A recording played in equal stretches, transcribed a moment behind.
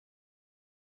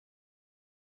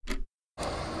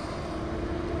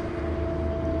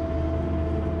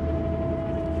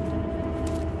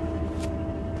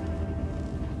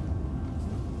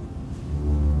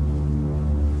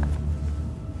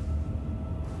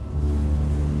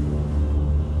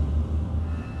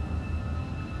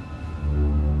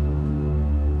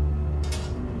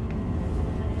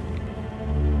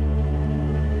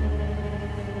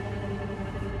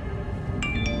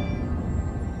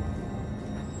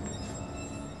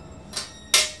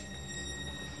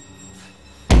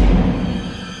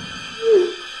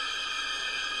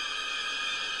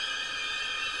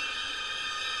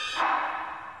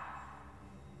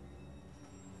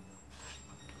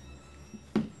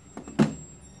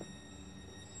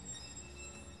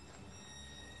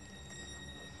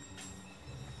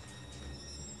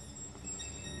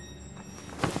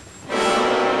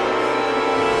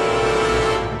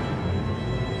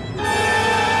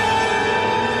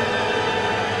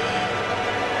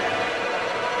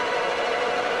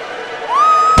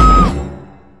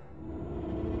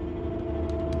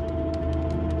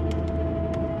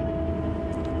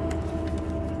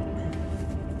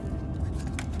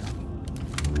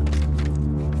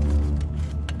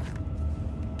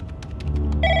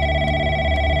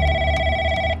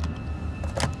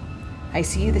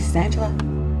ICU, this is Angela.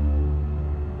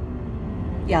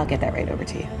 Yeah, I'll get that right over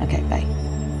to you. Okay, bye.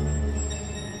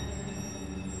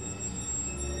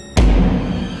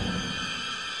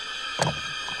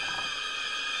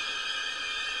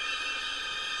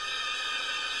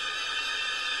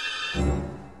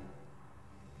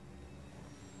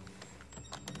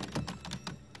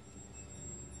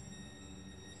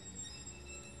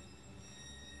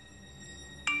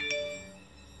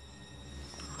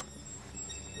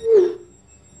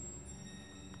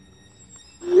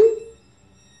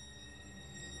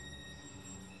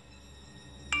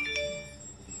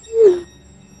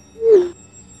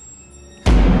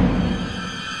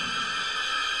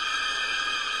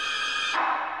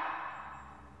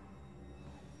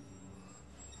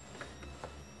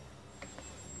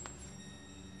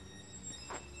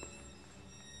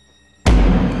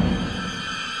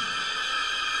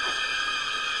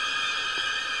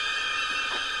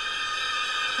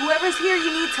 Whoever's here,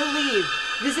 you need to leave.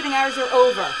 Visiting hours are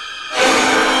over.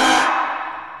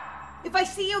 If I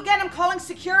see you again, I'm calling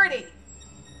security.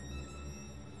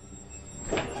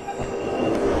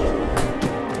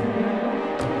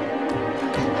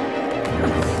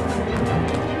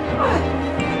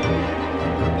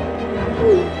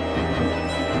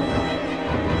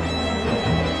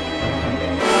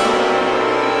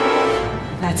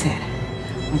 That's it.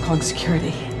 I'm calling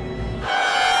security.